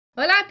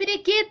Olá,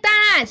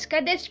 periquitas!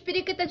 Cadê esses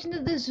periquitas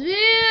do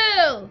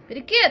desvio?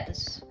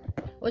 Periquitas!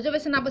 Hoje eu vou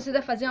ensinar vocês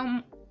a fazer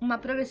uma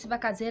progressiva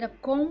caseira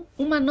com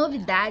uma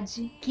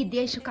novidade que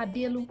deixa o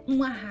cabelo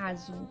um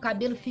arraso. O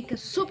cabelo fica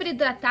super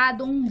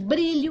hidratado, um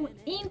brilho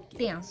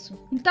intenso.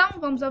 Então,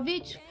 vamos ao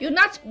vídeo? E o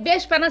nosso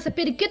beijo para a nossa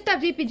periquita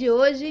VIP de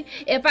hoje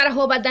é para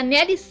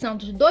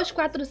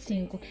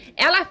 @Daniele_Santos245.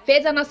 Ela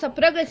fez a nossa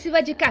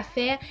progressiva de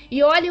café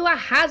e olha o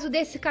arraso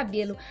desse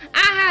cabelo.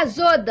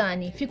 Arrasou,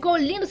 Dani! Ficou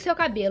lindo o seu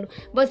cabelo.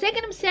 Você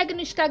que não me segue no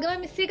Instagram,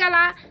 me siga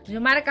lá,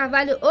 Gilmara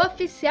Carvalho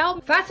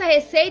Oficial. Faça a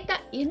receita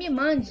e me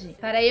mande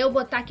para eu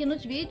botar aqui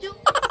nos vídeos.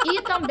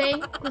 E também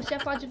curtir a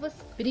foto de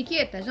você.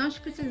 Periquitas, vamos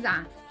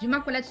precisar de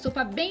uma colher de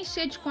sopa bem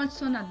cheia de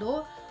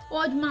condicionador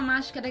ou de uma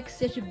máscara que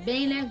seja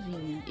bem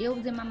levinha. Eu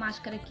usei uma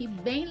máscara aqui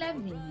bem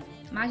levinha,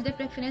 mas de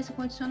preferência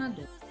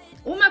condicionador.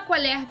 Uma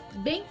colher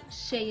bem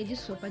cheia de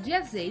sopa de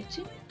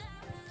azeite,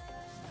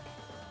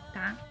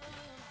 tá?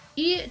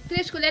 E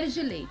 3 colheres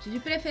de leite, de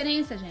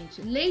preferência, gente,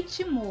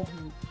 leite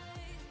morno.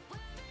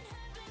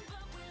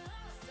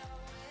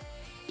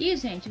 E,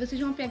 gente,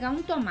 vocês vão pegar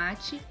um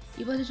tomate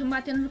e vocês vão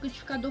bater no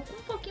liquidificador com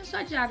um pouquinho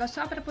só de água,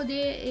 só para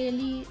poder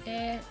ele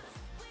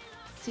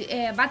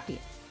bater.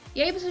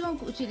 E aí vocês vão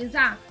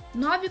utilizar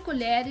 9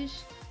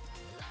 colheres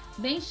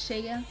bem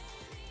cheias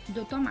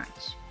do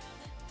tomate.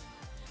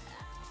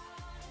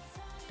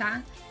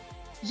 Tá?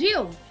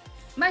 Gil,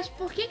 mas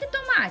por que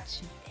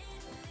tomate?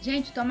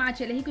 Gente,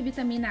 tomate ele é rico em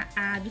vitamina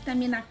A,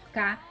 vitamina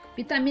K,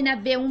 vitamina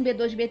B1,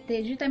 B2,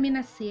 B3,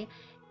 vitamina C.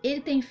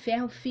 Ele tem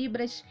ferro,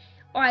 fibras.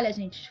 Olha,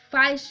 gente,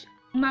 faz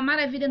uma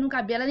maravilha no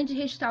cabelo, além de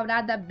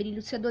restaurar, dá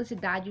brilho,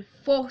 sedosidade,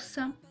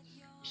 força,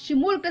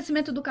 estimula o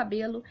crescimento do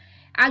cabelo,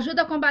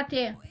 ajuda a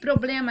combater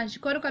problemas de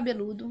couro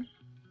cabeludo.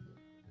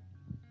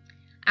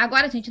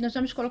 Agora, gente, nós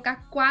vamos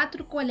colocar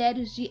 4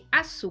 colheres de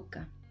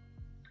açúcar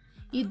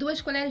e 2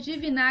 colheres de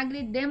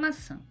vinagre de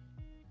maçã.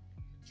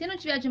 Se não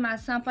tiver de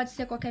maçã, pode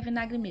ser qualquer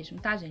vinagre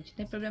mesmo, tá, gente? Não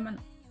tem problema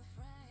não.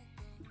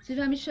 Você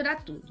vai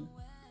misturar tudo.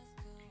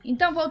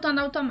 Então, voltando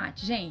ao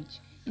tomate,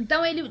 gente.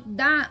 Então, ele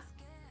dá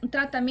um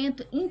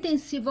tratamento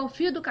intensivo ao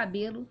fio do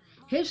cabelo,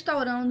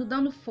 restaurando,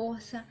 dando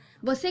força.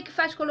 Você que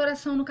faz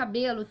coloração no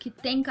cabelo, que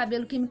tem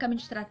cabelo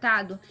quimicamente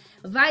tratado,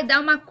 vai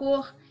dar uma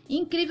cor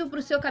incrível para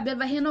o seu cabelo,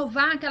 vai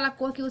renovar aquela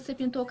cor que você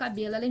pintou o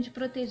cabelo, além de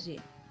proteger.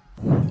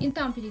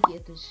 Então,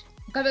 periquitas,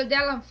 o cabelo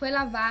dela foi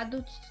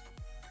lavado,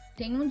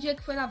 tem um dia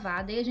que foi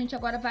lavado, e a gente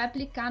agora vai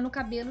aplicar no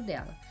cabelo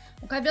dela.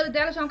 O cabelo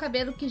dela já é um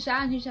cabelo que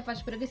a gente já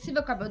faz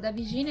progressiva, o cabelo da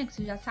Virgínia, que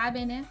vocês já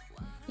sabem, né?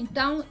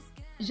 Então,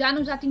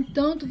 já tem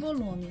tanto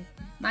volume,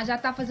 mas já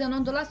tá fazendo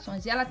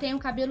ondulações. E ela tem um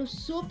cabelo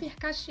super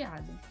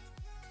cacheado.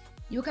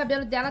 E o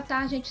cabelo dela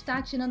a gente tá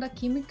tirando a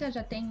química,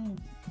 já tem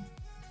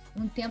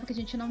um tempo que a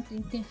gente não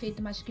tem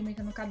feito mais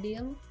química no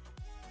cabelo.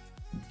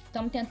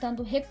 Estamos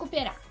tentando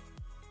recuperar.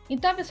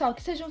 Então, pessoal, o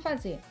que vocês vão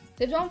fazer?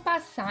 Vocês vão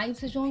passar e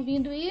vocês vão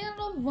vindo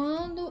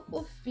inovando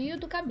o fio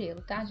do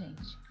cabelo, tá,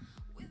 gente?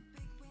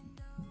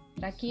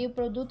 Para que o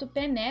produto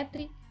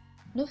penetre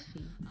no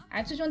fio.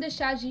 Aí vocês vão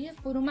deixar agir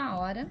por 1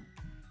 hora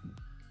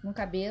no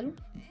cabelo.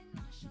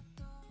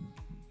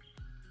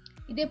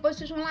 E depois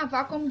vocês vão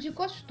lavar como de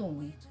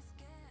costume.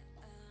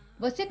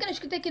 Você que não é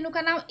inscrito aqui no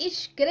canal,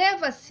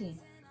 inscreva-se.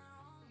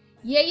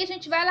 E aí a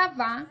gente vai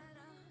lavar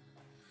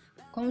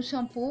com o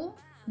shampoo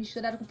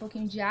misturado com um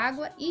pouquinho de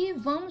água e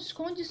vamos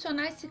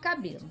condicionar esse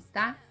cabelo,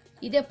 tá?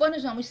 E depois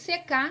nós vamos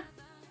secar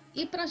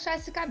e pranchar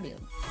esse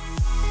cabelo.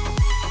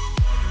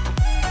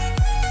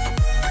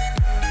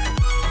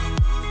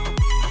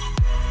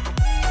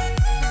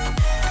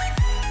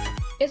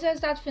 Esse é o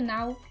resultado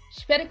final.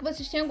 Espero que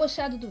vocês tenham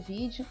gostado do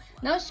vídeo.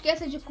 Não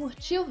esqueça de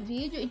curtir o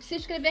vídeo e de se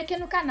inscrever aqui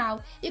no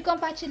canal e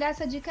compartilhar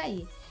essa dica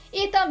aí.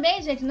 E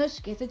também, gente, não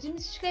esqueça de se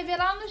inscrever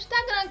lá no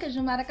Instagram, que é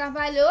Gilmara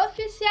Carvalho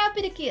Oficial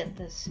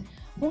Periquitas.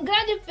 Um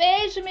grande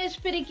beijo, minhas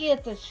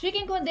periquitas.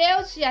 Fiquem com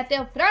Deus e até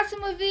o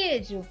próximo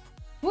vídeo.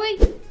 Fui!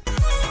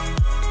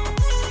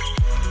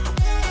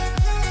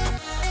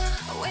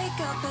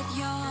 Wake up at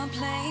your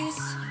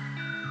place.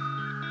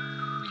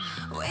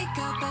 Wake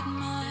up at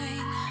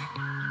mine.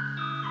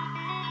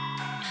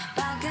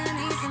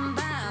 Balconies and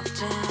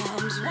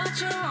bathtubs, what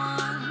you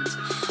want?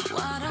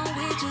 Why don't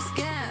we just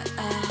get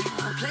a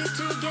place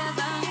to